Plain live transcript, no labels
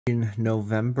In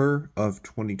November of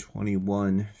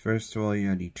 2021, first of all, you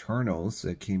had Eternals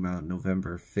that came out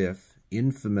November 5th.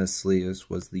 Infamously, this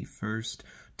was the first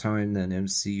time that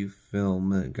MCU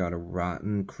film got a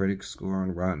rotten critic score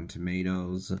on Rotten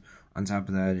Tomatoes. On top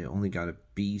of that, it only got a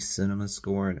B cinema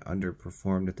score and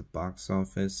underperformed at the box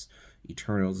office.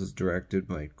 Eternals is directed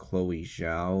by Chloe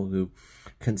Zhao, who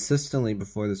consistently,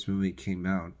 before this movie came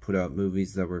out, put out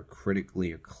movies that were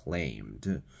critically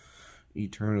acclaimed.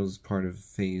 Eternals part of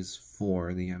Phase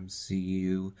 4 of the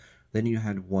MCU. Then you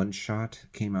had One Shot,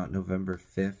 came out November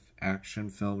 5th, action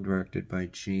film directed by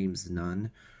James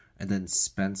Nunn. And then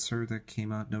Spencer, that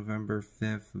came out November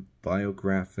 5th,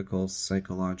 biographical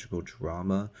psychological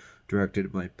drama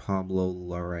directed by Pablo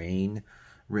Larraín,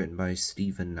 written by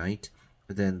Stephen Knight.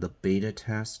 Then The Beta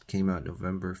Test came out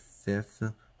November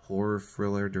 5th, horror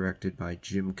thriller directed by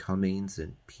Jim Cummings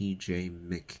and P.J.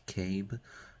 McCabe.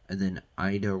 And then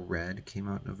Ida Red came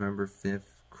out November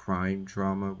 5th, crime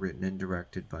drama written and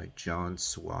directed by John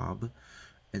Swab.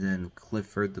 And then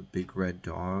Clifford the Big Red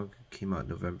Dog came out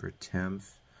November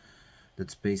 10th.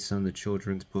 That's based on the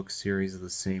children's book series of the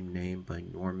same name by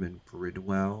Norman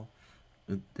Bridwell.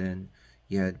 And then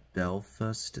you had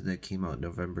Belfast that came out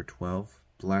November 12th.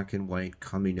 Black and white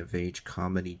coming-of-age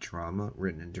comedy drama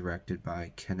written and directed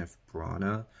by Kenneth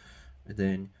Branagh. And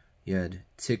then you had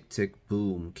Tick Tick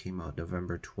Boom came out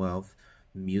November 12th,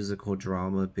 musical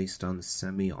drama based on the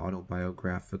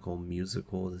semi-autobiographical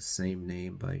musical of the same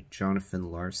name by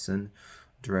Jonathan Larson,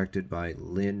 directed by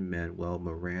Lin-Manuel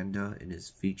Miranda in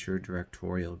his feature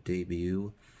directorial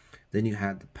debut. Then you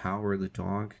had The Power of the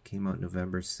Dog, came out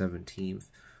November 17th,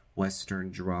 Western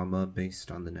drama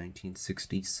based on the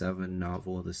 1967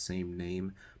 novel of the same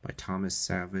name by Thomas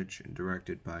Savage and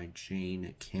directed by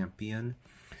Jane Campion.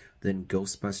 Then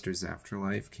Ghostbusters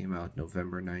Afterlife came out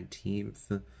November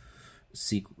 19th,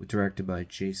 directed by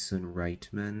Jason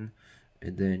Reitman.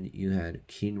 And then you had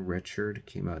King Richard,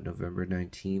 came out November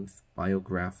 19th,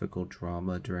 biographical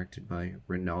drama directed by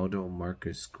Ronaldo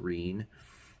Marcus Green,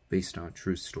 based on a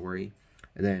true story.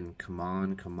 And then Come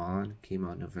On, Come On came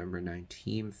out November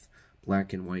 19th,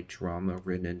 black and white drama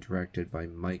written and directed by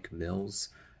Mike Mills.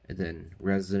 And then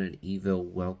Resident Evil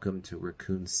Welcome to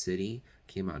Raccoon City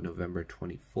came out November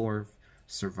 24th,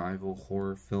 survival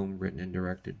horror film written and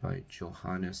directed by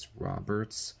Johannes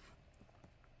Roberts.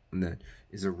 And that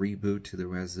is a reboot to the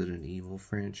Resident Evil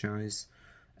franchise.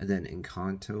 And then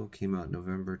Encanto came out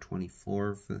November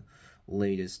 24th, the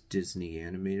latest Disney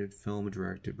animated film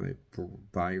directed by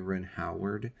Byron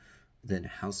Howard. Then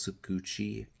House of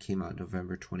Gucci came out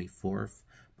November 24th,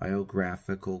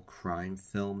 biographical crime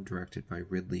film directed by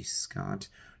Ridley Scott,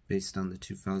 based on the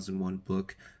 2001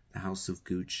 book The House of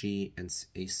Gucci, and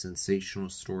a sensational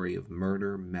story of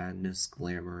murder, madness,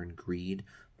 glamour, and greed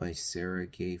by Sarah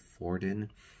Gay Forden.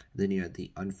 Then you had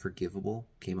The Unforgivable,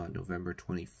 came out November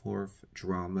 24th,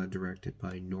 drama directed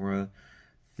by Nora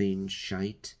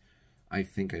Feinscheit. I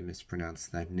think I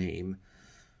mispronounced that name.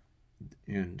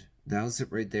 And that was it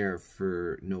right there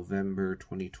for November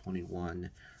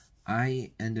 2021.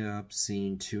 I ended up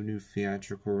seeing 2 new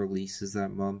theatrical releases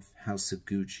that month, House of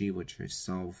Gucci, which I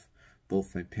saw with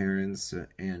both my parents,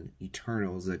 and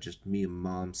Eternals that just me and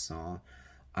Mom saw.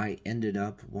 I ended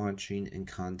up watching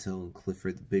Encanto and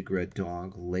Clifford the Big Red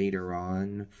Dog later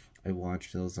on. I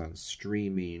watched those on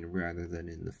streaming rather than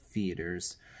in the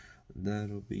theaters.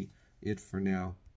 That'll be it for now.